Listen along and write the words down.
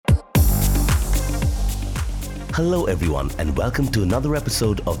Hello, everyone, and welcome to another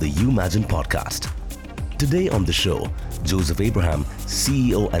episode of the YouMagine podcast. Today on the show, Joseph Abraham,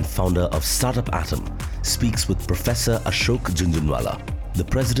 CEO and founder of Startup Atom, speaks with Professor Ashok Jhunjhunwala, the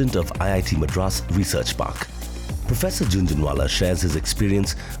president of IIT Madras Research Park. Professor Jhunjhunwala shares his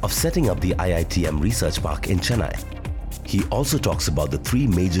experience of setting up the IITM Research Park in Chennai. He also talks about the three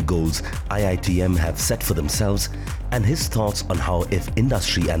major goals IITM have set for themselves and his thoughts on how if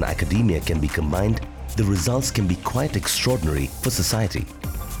industry and academia can be combined, the results can be quite extraordinary for society.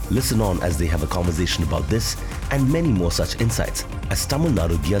 Listen on as they have a conversation about this and many more such insights as Tamil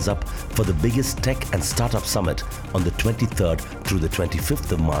Nadu gears up for the biggest tech and startup summit on the 23rd through the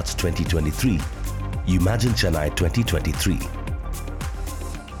 25th of March 2023. YouMagine Chennai 2023.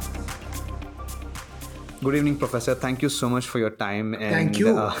 Good evening, Professor. Thank you so much for your time. And, Thank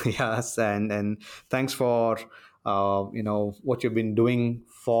you. Yes, and thanks for what you've been doing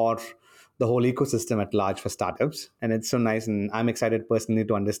for the whole ecosystem at large for startups. And it's so nice, and I'm excited personally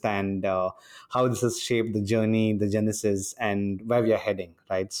to understand how this has shaped the journey, the genesis, and where we are heading.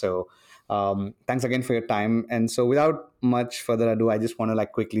 Right. So, thanks again for your time. And so, without much further ado, I just want to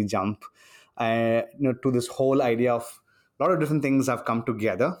quickly jump, to this whole idea of a lot of different things have come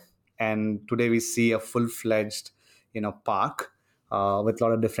together. And today we see a full-fledged, park with a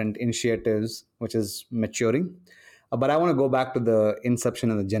lot of different initiatives, which is maturing. But I want to go back to the inception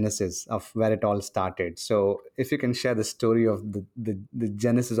and the genesis of where it all started. So if you can share the story of the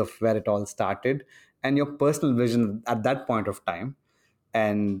genesis of where it all started and your personal vision at that point of time,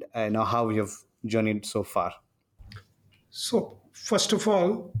 and how you've journeyed so far. So, first of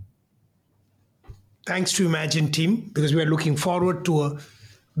all, thanks to Imagine team, because we are looking forward to a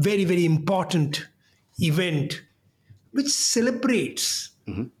very, very important event which celebrates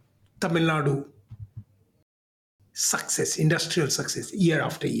Tamil Nadu success, industrial success, year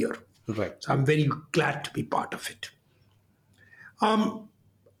after year. Right. So I'm very glad to be part of it.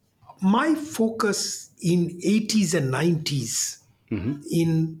 My focus in 80s and 90s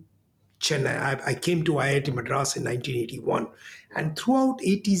in Chennai, I came to IIT Madras in 1981. And throughout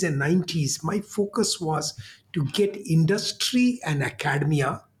 80s and 90s, my focus was to get industry and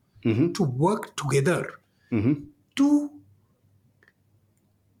academia to work together to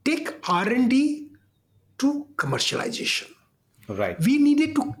take R&D to commercialization. Right. We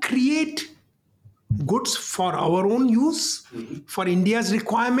needed to create goods for our own use, for India's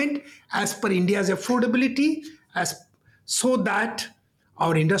requirement, as per India's affordability, so that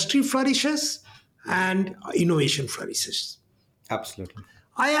our industry flourishes and innovation flourishes. Absolutely.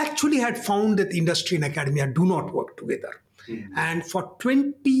 I actually had found that industry and academia do not work together. And for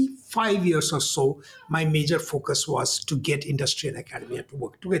 25 years or so, my major focus was to get industry and academia to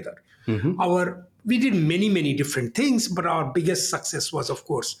work together. We did many, many different things, but our biggest success was, of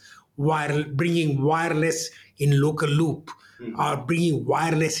course, bringing wireless in local loop, bringing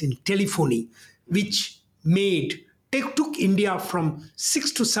wireless in telephony, which took India from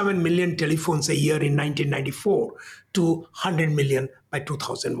 6 to 7 million telephones a year in 1994 to 100 million by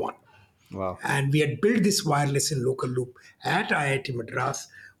 2001. Wow. And we had built this wireless in local loop at IIT Madras,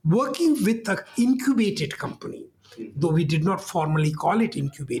 working with an incubated company, though we did not formally call it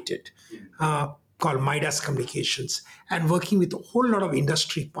incubated, called Midas Communications, and working with a whole lot of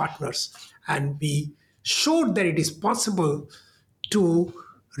industry partners. And we showed that it is possible to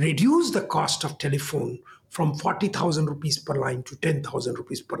reduce the cost of telephone from 40,000 rupees per line to 10,000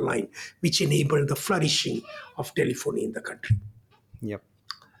 rupees per line, which enabled the flourishing of telephony in the country. Yep.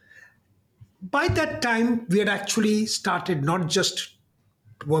 By that time, we had actually started not just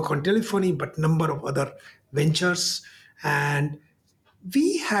to work on telephony, but a number of other ventures. And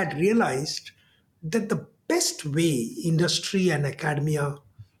we had realized that the best way industry and academia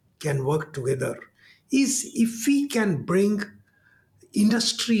can work together is if we can bring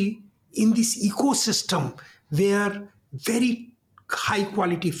industry in this ecosystem where very high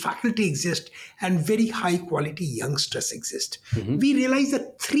quality faculty exist and very high quality youngsters exist. We realize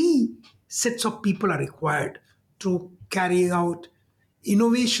that three sets of people are required to carry out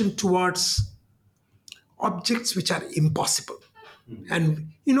innovation towards objects which are impossible.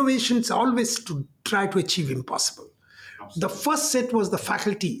 And innovation is always to try to achieve impossible. The first set was the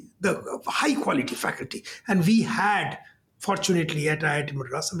faculty, the high quality faculty. And we had, fortunately, at IIT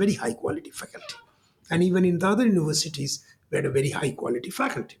Madras, a very high quality faculty. And even in the other universities, we had a very high quality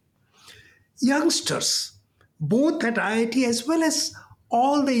faculty. Youngsters, both at IIT as well as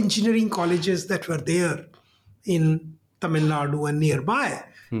all the engineering colleges that were there in Tamil Nadu and nearby,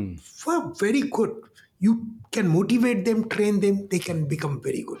 were very good. You can motivate them, train them, they can become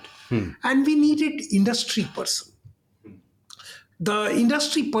very good. And we needed industry person. the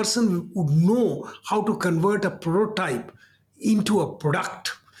industry person would know how to convert a prototype into a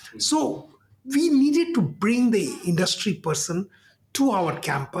product. So we needed to bring the industry person to our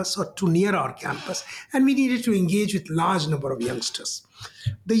campus or to near our campus, and we needed to engage with large number of youngsters.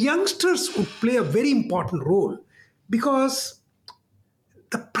 The youngsters would play a very important role because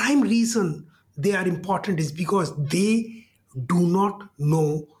the prime reason they are important is because they do not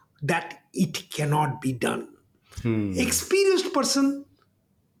know that it cannot be done. Experienced person,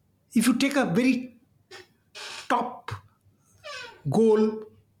 if you take a very top goal,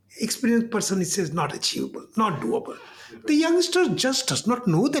 experienced person, it says not achievable, not doable. The youngster just does not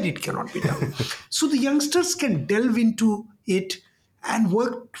know that it cannot be done. So the youngsters can delve into it and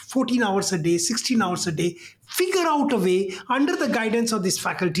work 14 hours a day, 16 hours a day, figure out a way under the guidance of this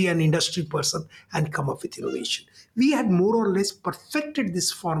faculty and industry person and come up with innovation. We had more or less perfected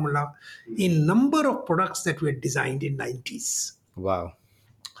this formula in number of products that were designed in 90s. Wow.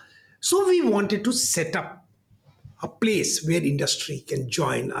 So we wanted to set up a place where industry can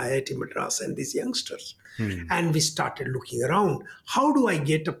join IIT Madras and these youngsters. And we started looking around. How do I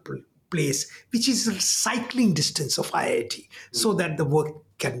get a place which is a cycling distance of IIT so that the work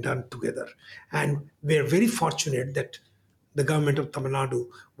can be done together? And we're very fortunate that the government of Tamil Nadu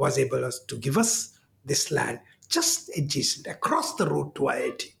was able to give us this land just adjacent, across the road to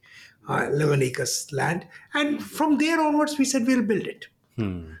IIT, 11 acres land. And from there onwards, we said we'll build it.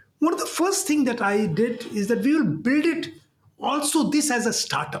 One of the first thing that I did is that we will build it also this as a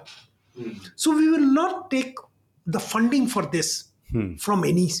startup. So we will not take the funding for this from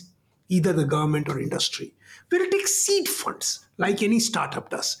either the government or industry. We will take seed funds like any startup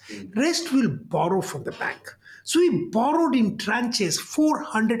does. Rest we'll borrow from the bank. So we borrowed in tranches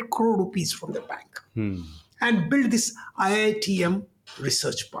 400 crore rupees from the bank and built this IITM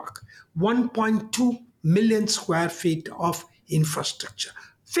Research Park, 1.2 million square feet of infrastructure.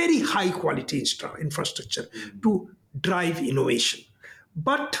 Very high quality infrastructure to drive innovation.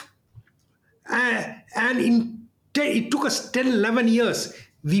 But, it took us 10, 11 years.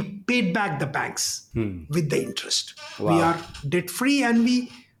 We paid back the banks with the interest. Wow. We are debt free and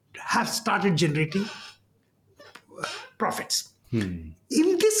we have started generating profits. In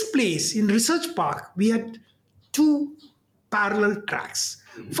this place, in Research Park, we had two parallel tracks.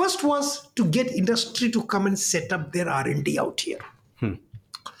 First was to get industry to come and set up their R&D out here.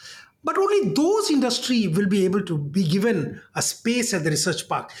 But only those industry will be able to be given a space at the Research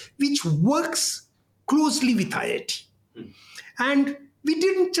Park, which works closely with IIT. And we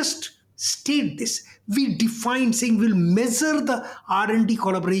didn't just state this. We defined saying we'll measure the R&D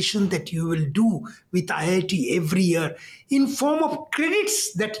collaboration that you will do with IIT every year in form of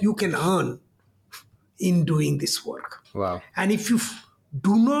credits that you can earn in doing this work. Wow. And if you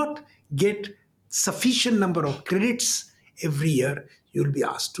do not get sufficient number of credits every year, you'll be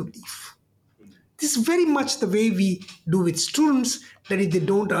asked to leave. This is very much the way we do with students, that if they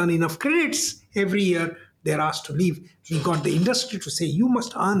don't earn enough credits every year, they're asked to leave. We got the industry to say, you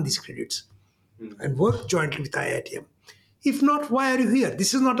must earn these credits and work jointly with IITM. If not, why are you here?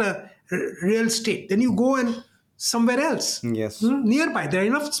 This is not a real estate. Then you go and somewhere else. Yes. Nearby, there are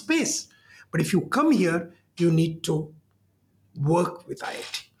enough space. But if you come here, you need to work with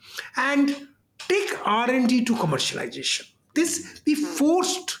IIT and take R&D to commercialization. This, we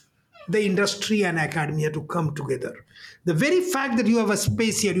forced the industry and academia to come together. The very fact that you have a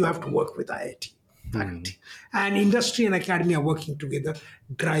space here, you have to work with IIT faculty. And industry and academia working together,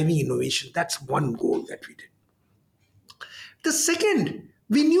 driving innovation. That's one goal that we did. The second,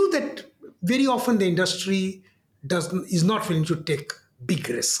 we knew that very often the industry is not willing to take big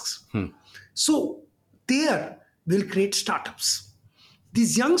risks. So there we'll create startups.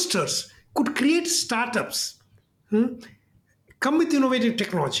 These youngsters could create startups, come with innovative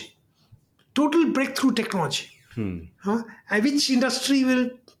technology, total breakthrough technology, which industry will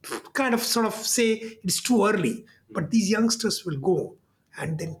kind of sort of say it's too early, but these youngsters will go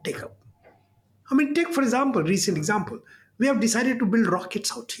and then take up. I mean, take for example, recent example, we have decided to build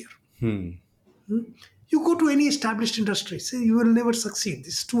rockets out here. You go to any established industry, say you will never succeed,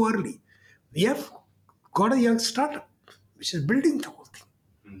 this is too early. We have got a young startup which is building the whole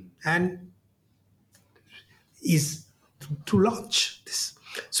thing and is to launch this.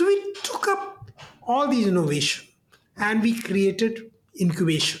 So we took up all these innovation and we created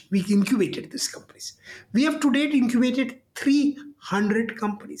incubation. We incubated these companies. We have to date incubated 300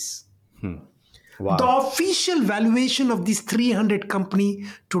 companies. Wow. The official valuation of these 300 company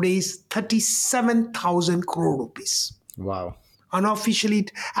today is 37,000 crore rupees. Wow. Unofficially,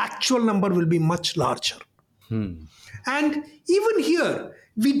 actual number will be much larger. And even here,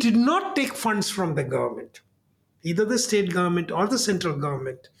 we did not take funds from the government. either the state government or the central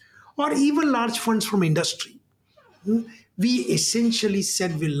government, or even large funds from industry. We essentially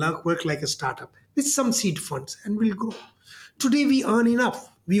said we'll work like a startup with some seed funds and we'll grow. Today we earn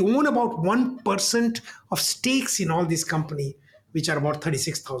enough. We own about 1% of stakes in all these companies, which are about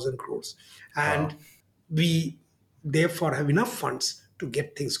 36,000 crores. And we therefore have enough funds to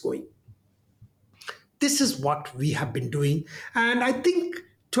get things going. This is what we have been doing. And I think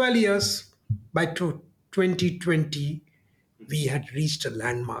 12 years by 2020, we had reached a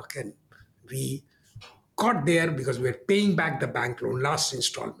landmark and we got there because we were paying back the bank loan, last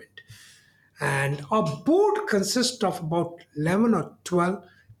installment. And our board consists of about 11 or 12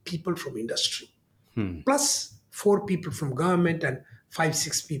 people from industry, plus 4 people from government and 5,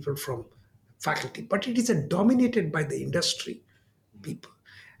 6 people from faculty. But it is dominated by the industry people.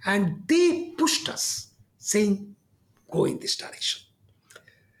 And they pushed us, saying, go in this direction.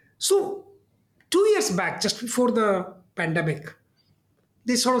 So 2 years back, just before the pandemic,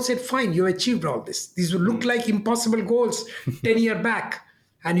 they sort of said, fine, you achieved all this. These would look like impossible goals 10 years back,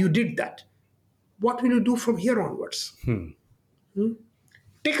 and you did that. What will you do from here onwards?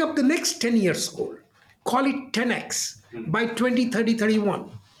 Take up the next 10 years goal. Call it 10x by 2030,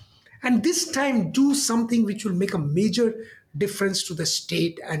 31. And this time do something which will make a major difference to the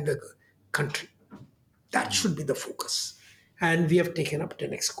state and the country. That should be the focus. And we have taken up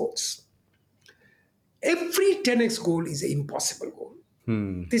 10x goals. Every 10x goal is an impossible goal.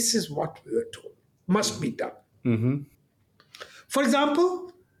 This is what we were told. Must be done. For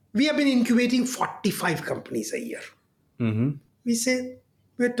example, we have been incubating 45 companies a year. We say,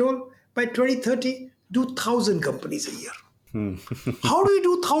 we're told by 2030, do 1,000 companies a year. How do we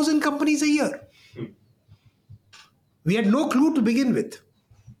do 1,000 companies a year? We had no clue to begin with.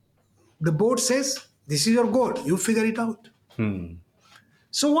 The board says, this is your goal. You figure it out.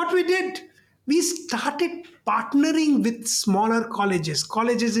 So what we did, we started partnering with smaller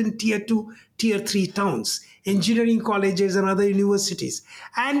colleges in tier 2, tier 3 towns, engineering colleges and other universities,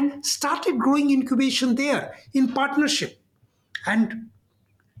 and started growing incubation there in partnership. And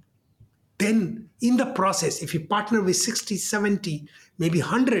then in the process, if you partner with 60, 70, maybe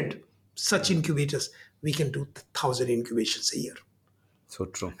 100 such incubators, we can do 1,000 incubations a year. So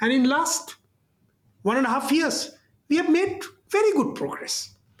true. And in last 1.5 years, we have made very good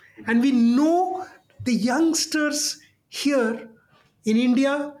progress. And we know the youngsters here in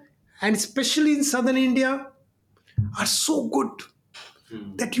India, and especially in southern India, are so good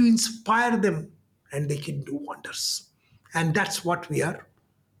that you inspire them and they can do wonders. And that's what we are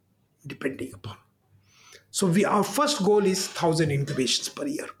depending upon. So our first goal is 1,000 incubations per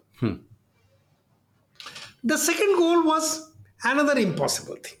year. The second goal was another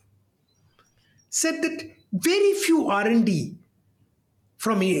impossible thing. Said that very few R&D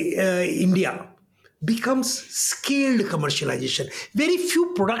from India becomes scaled commercialization. Very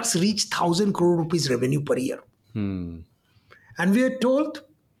few products reach 1,000 crore rupees revenue per year. And we are told,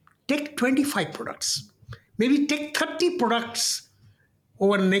 take 25 products, maybe take 30 products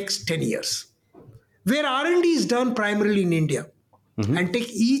over the next 10 years, where R&D is done primarily in India, and take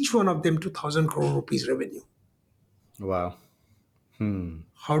each one of them to 1,000 crore rupees revenue. Wow.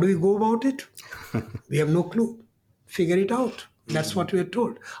 How do we go about it? We have no clue. Figure it out. That's what we are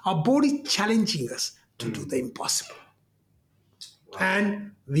told. Our board is challenging us to do the impossible. Wow.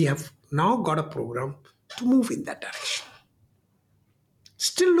 And we have now got a program to move in that direction.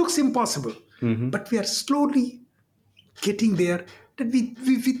 Still looks impossible, but we are slowly getting there that we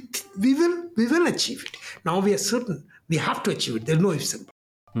will achieve it. Now we are certain we have to achieve it. There's no ifs and buts.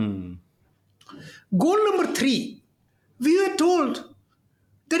 Goal number 3, we were told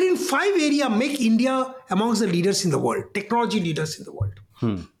that in 5 areas, make India amongst the leaders in the world, technology leaders in the world.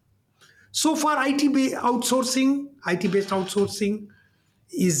 So far, IT-based outsourcing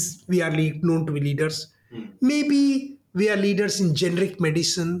is, we are known to be leaders. Maybe we are leaders in generic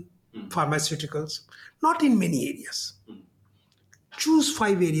medicine, pharmaceuticals, not in many areas. Choose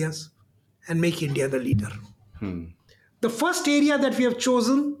 5 areas and make India the leader. The first area that we have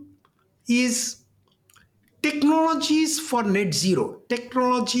chosen is technologies for net zero,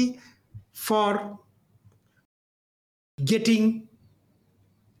 technology for getting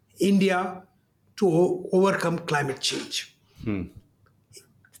India to overcome climate change.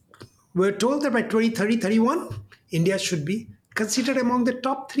 We're told that by 2030, 31, India should be considered among the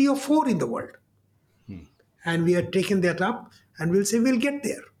top 3 or 4 in the world. And we have taken that up and we'll say we'll get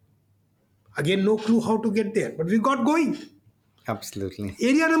there. Again, no clue how to get there, but we got going. Absolutely.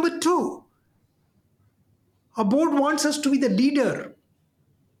 Area number 2. Our board wants us to be the leader,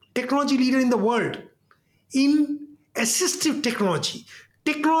 technology leader in the world in assistive technology,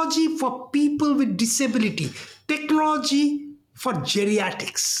 technology for people with disability, technology for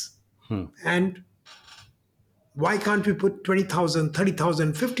geriatrics. And why can't we put 20,000,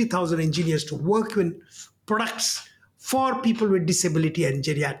 30,000, 50,000 engineers to work in products for people with disability and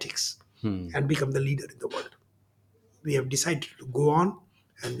geriatrics and become the leader in the world? We have decided to go on,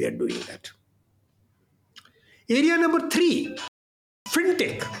 and we are doing that. Area number 3,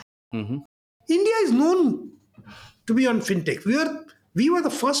 fintech. India is known to be on fintech. We were the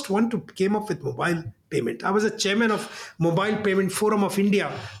first one to came up with mobile payment. I was a chairman of Mobile Payment Forum of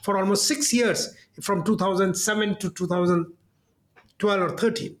India for almost 6 years, from 2007 to 2012 or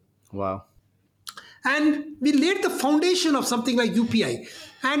 13. Wow. And we laid the foundation of something like UPI.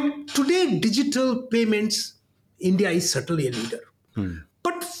 And today, digital payments, India is certainly a leader.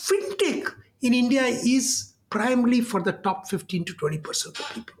 But fintech in India is primarily for the top 15 to 20%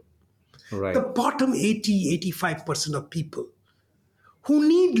 of people. Right. The bottom 80-85% of people who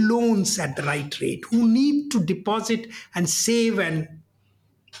need loans at the right rate, who need to deposit and save and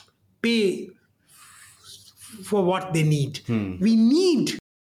pay for what they need.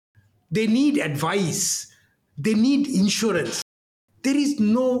 They need advice. They need insurance. There is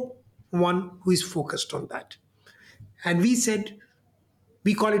no one who is focused on that. And we said,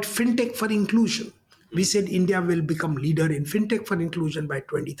 we call it fintech for inclusion. We said India will become leader in fintech for inclusion by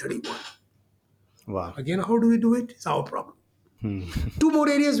 2031. Wow. Again, how do we do it? It's our problem. 2 more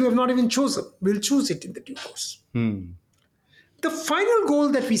areas we have not even chosen. We'll choose it in the due course. The final goal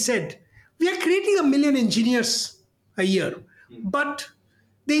that we said, we are creating 1 million engineers a year. But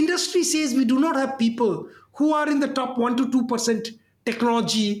the industry says we do not have people who are in the top 1 to 2%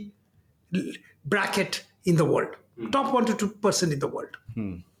 technology bracket in the world. Top 1 to 2% in the world.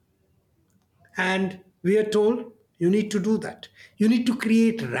 And we are told you need to do that. You need to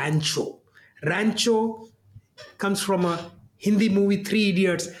create Rancho. Rancho comes from a Hindi movie, Three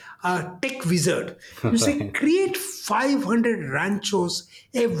Idiots, a tech wizard. You say create 500 ranchos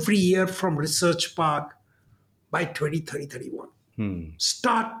every year from Research Park by 2030-31.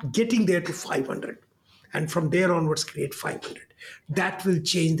 Start getting there to 500. And from there onwards, create 500. That will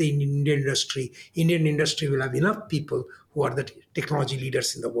change the Indian industry. Indian industry will have enough people who are the technology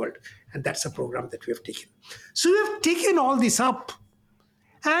leaders in the world. And that's a program that we have taken. So we have taken all this up.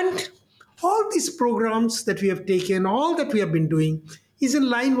 And all these programs that we have taken, all that we have been doing is in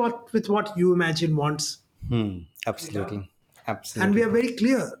line with what YouImagine wants. Absolutely. Absolutely. And we are very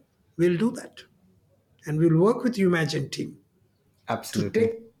clear. We'll do that. And we'll work with YouImagine team to Absolutely.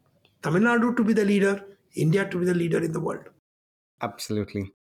 take Tamil Nadu to be the leader, India to be the leader in the world.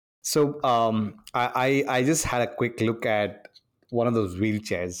 Absolutely. So I just had a quick look at one of those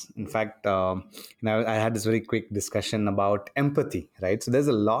wheelchairs. In fact, I had this very quick discussion about empathy, right? So there's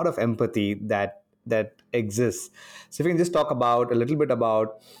a lot of empathy that exists. So if you can just talk about a little bit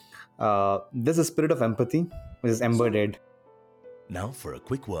about there's a spirit of empathy which is embedded. Now for a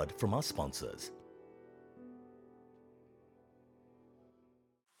quick word from our sponsors.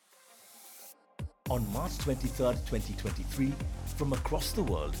 On March 23rd, 2023, from across the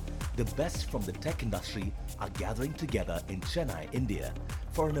world, the best from the tech industry are gathering together in Chennai, India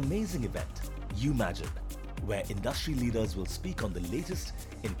for an amazing event, YouImagine, where industry leaders will speak on the latest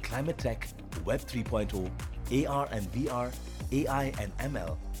in climate tech, Web 3.0, AR and VR, AI and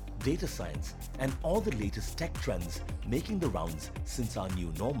ML, data science, and all the latest tech trends making the rounds since our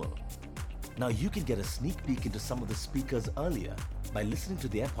new normal. Now you can get a sneak peek into some of the speakers earlier by listening to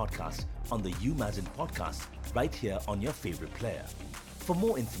their podcast on the YouImagine podcast right here on your favorite player. For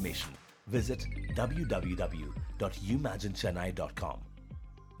more information, visit www.youimaginechennai.com.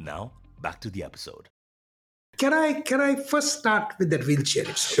 Now, back to the episode. Can I first start with that wheelchair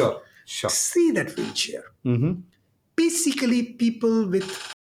itself? Sure. See that wheelchair. Basically, people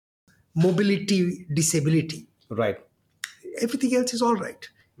with mobility disability. Right. Everything else is all right.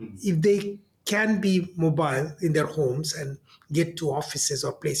 If they can be mobile in their homes and get to offices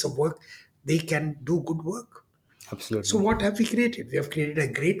or place of work, they can do good work. Absolutely. So what have we created? We have created a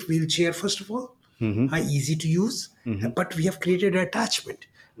great wheelchair, first of all, easy to use, but we have created an attachment,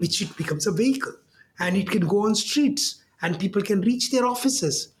 which it becomes a vehicle, and it can go on streets, and people can reach their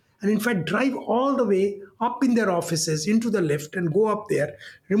offices, and in fact drive all the way up in their offices into the lift and go up there,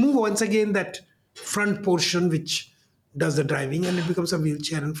 remove once again that front portion which does the driving, and it becomes a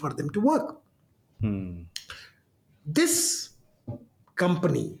wheelchair and for them to work. This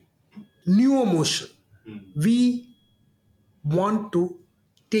company, NeoMotion, we want to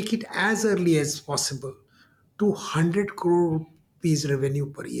take it as early as possible to 100 crore rupees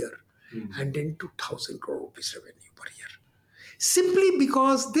revenue per year and then to 1,000 crore rupees revenue per year. Simply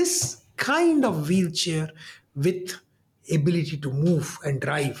because this kind of wheelchair with ability to move and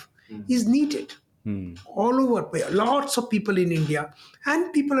drive is needed all over. Lots of people in India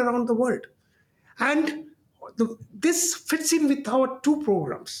and people around the world. And this fits in with our two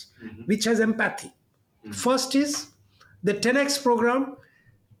programs, which has empathy. First is the 10X program,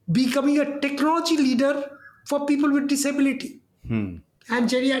 becoming a technology leader for people with disability and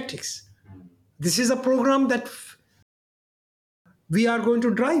geriatrics. This is a program that we are going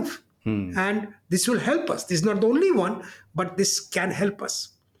to drive, and this will help us. This is not the only one, but this can help us.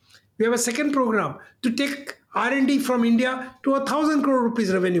 We have a second program to take R&D from India to 1,000 crore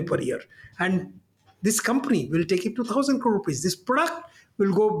rupees revenue per year, and this company will take it to 1,000 crore rupees. This product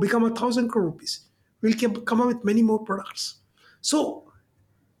will go become 1,000 crore rupees. We'll come up with many more products. So,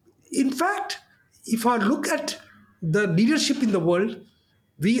 in fact, if I look at the leadership in the world,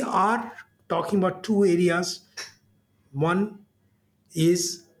 we are talking about two areas. One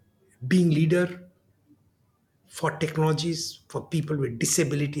is being leader for technologies for people with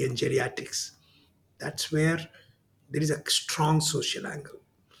disability and geriatrics. That's where there is a strong social angle.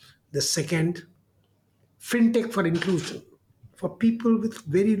 The second, fintech for inclusion for people with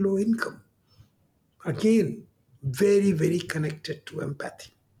very low income. Again, very, very connected to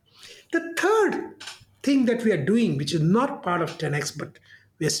empathy. The third thing that we are doing, which is not part of 10X, but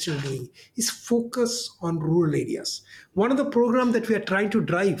we are still doing, is focus on rural areas. One of the programs that we are trying to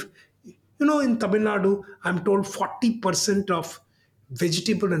drive, in Tamil Nadu, I'm told 40% of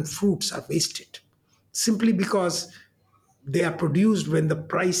vegetable and fruits are wasted simply because they are produced when the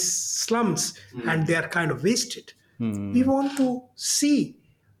price slumps and they are kind of wasted. We want to see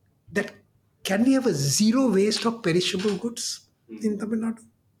that can we have a zero waste of perishable goods in Tamil Nadu?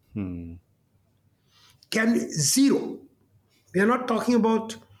 Zero. We are not talking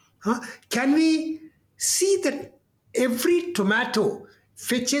about, can we see that every tomato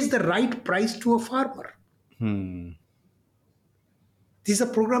fetches the right price to a farmer? This is a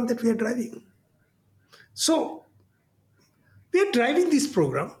program that we are driving. So, we are driving this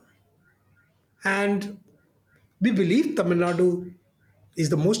program, and we believe Tamil Nadu is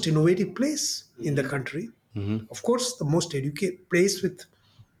the most innovative place in the country. Of course, the most educated place with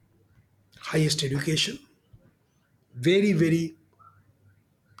highest education. Very, very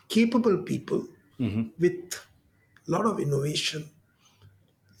capable people with a lot of innovation.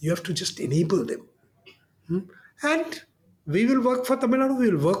 You have to just enable them. And we will work for Tamil Nadu, we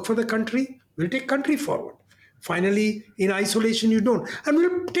will work for the country, we'll take country forward. Finally, in isolation, you don't. And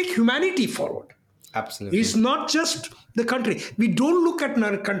we'll take humanity forward. Absolutely. It's not just the country. We don't look at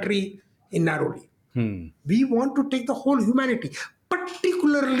our country in narrowly. We want to take the whole humanity,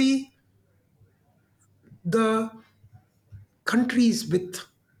 particularly the countries with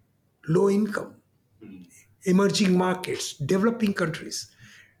low income, emerging markets, developing countries.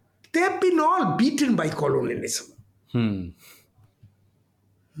 They have been all beaten by colonialism. And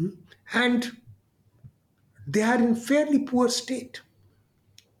they are in fairly poor state.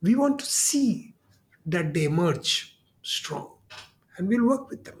 We want to see that they emerge strong, and we'll work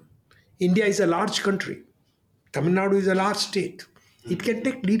with them. India is a large country. Tamil Nadu is a large state. It can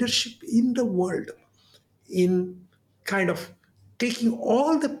take leadership in the world in kind of taking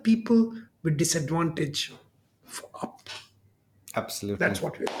all the people with disadvantage up. Absolutely. That's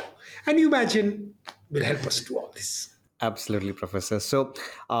what we'll do. And Imagine will help us do all this. Absolutely, Professor. So,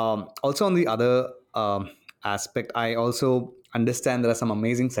 also on the other aspect, I also understand there are some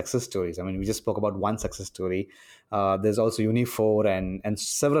amazing success stories. I mean, we just spoke about one success story. There's also Unifor and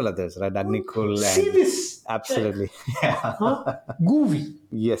several others, right? Agnikul. See this? Absolutely. Goovi.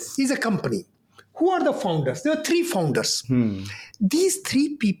 Yes. Is a company. Who are the founders? There are three founders. These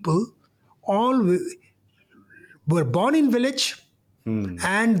three people all were born in village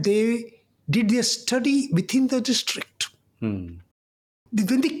and they did their study within the district. When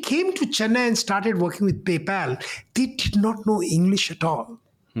they came to Chennai and started working with PayPal, they did not know English at all.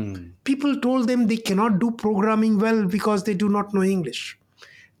 People told them they cannot do programming well because they do not know English.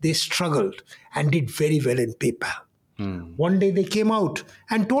 They struggled and did very well in PayPal. One day they came out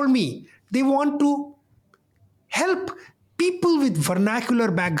and told me they want to help people with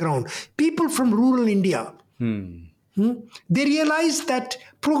vernacular background, people from rural India. They realized that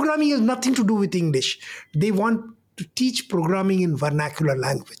programming has nothing to do with English. They want to teach programming in vernacular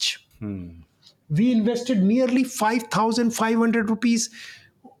language. We invested nearly 5,500 rupees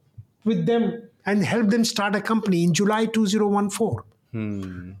with them and helped them start a company in July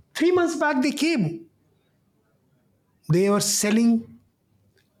 2014. 3 months back they came. They were selling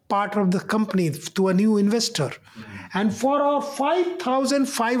part of the company to a new investor. And for our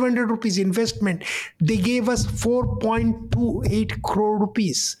 5,500 rupees investment, they gave us 4.28 crore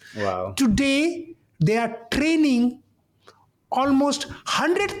rupees. Wow. Today, they are training almost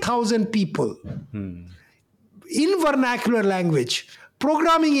 100,000 people in vernacular language,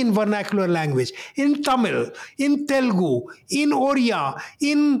 programming in vernacular language, in Tamil, in Telugu, in Oriya,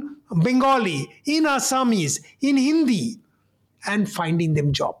 in Bengali, in Assamese, in Hindi, and finding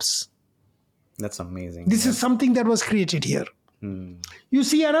them jobs. That's amazing. This is something that was created here. You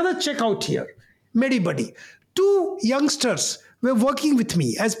see another checkout here, MediBuddy. 2 youngsters were working with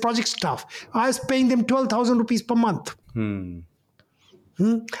me as project staff. I was paying them 12,000 rupees per month. And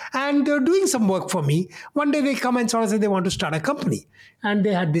they're doing some work for me. One day they come and sort of say they want to start a company. And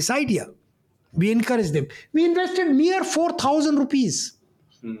they had this idea. We encouraged them. We invested mere 4,000 rupees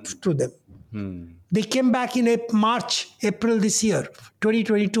to them. They came back in April this year,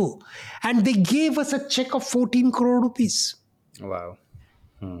 2022. And they gave us a check of 14 crore rupees. Wow.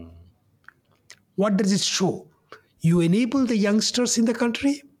 What does it show? You enable the youngsters in the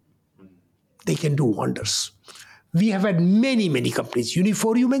country, they can do wonders. We have had many, many companies.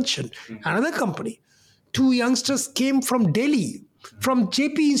 Unifor, you mentioned, another company. 2 youngsters came from Delhi, from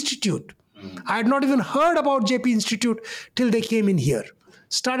JP Institute. I had not even heard about JP Institute till they came in here.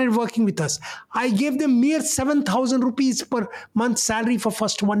 Started working with us. I gave them mere 7,000 rupees per month salary for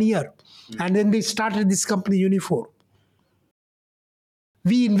first 1 year. And then they started this company, Unifor.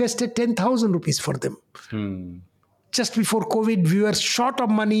 We invested 10,000 rupees for them. Just before COVID, we were short of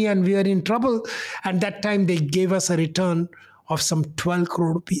money and we were in trouble. And that time they gave us a return of some 12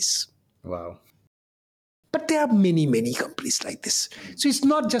 crore rupees. Wow. But there are many, many companies like this. So it's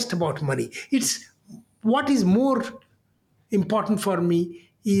not just about money. It's what is more important for me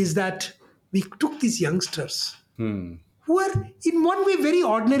is that we took these youngsters who are in one way very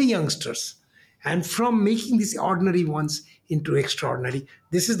ordinary youngsters. And from making these ordinary ones into extraordinary.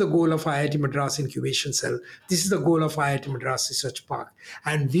 This is the goal of IIT Madras Incubation Cell. This is the goal of IIT Madras Research Park.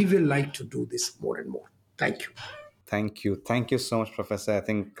 And we will like to do this more and more. Thank you. Thank you. Thank you so much, Professor. I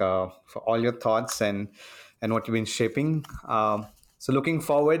think for all your thoughts and what you've been shaping. So looking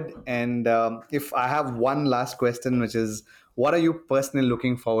forward, and if I have one last question, which is, what are you personally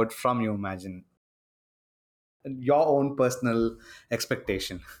looking forward from You Imagine? Your own personal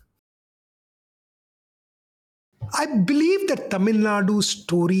expectation. I believe that Tamil Nadu's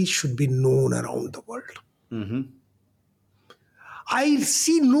story should be known around the world. I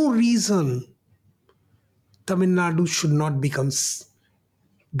see no reason Tamil Nadu should not become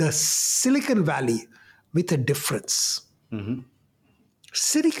the Silicon Valley with a difference.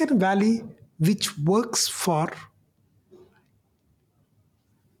 Silicon Valley, which works for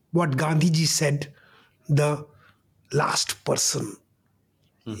what Gandhiji said, the last person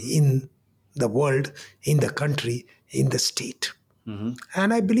in the world, in the country, in the state.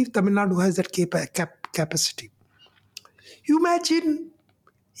 And I believe Tamil Nadu has that capacity. You imagine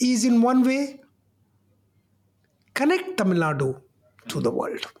is in one way connect Tamil Nadu to the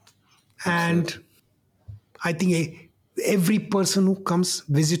world. And I think every person who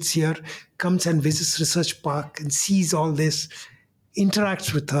visits here, comes and visits Research Park and sees all this,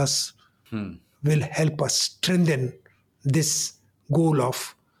 interacts with us, will help us strengthen this goal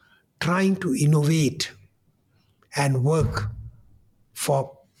of trying to innovate and work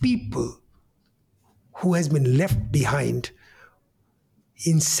for people who has been left behind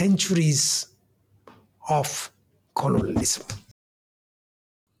in centuries of colonialism.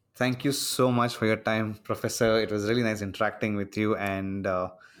 Thank you so much for your time, Professor. It was really nice interacting with you and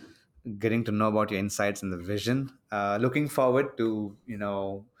getting to know about your insights and the vision. Looking forward to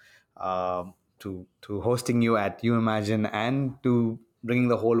to hosting you at You Imagine and to bringing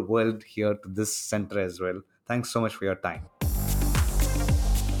the whole world here to this center as well. Thanks so much for your time.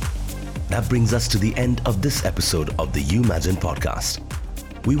 That brings us to the end of this episode of the You Imagine podcast.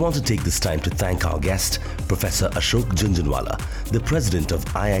 We want to take this time to thank our guest, Professor Ashok Jhunjhunwala, the president of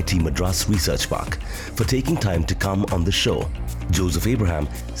IIT Madras Research Park, for taking time to come on the show, Joseph Abraham,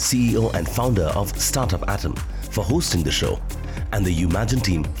 CEO and founder of Startup Atom, for hosting the show, and the You Imagine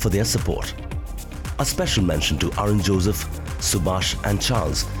team for their support. A special mention to Arun Joseph, Subhash and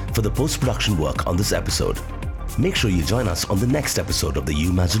Charles for the post-production work on this episode. Make sure you join us on the next episode of the You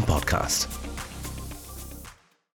Imagine podcast.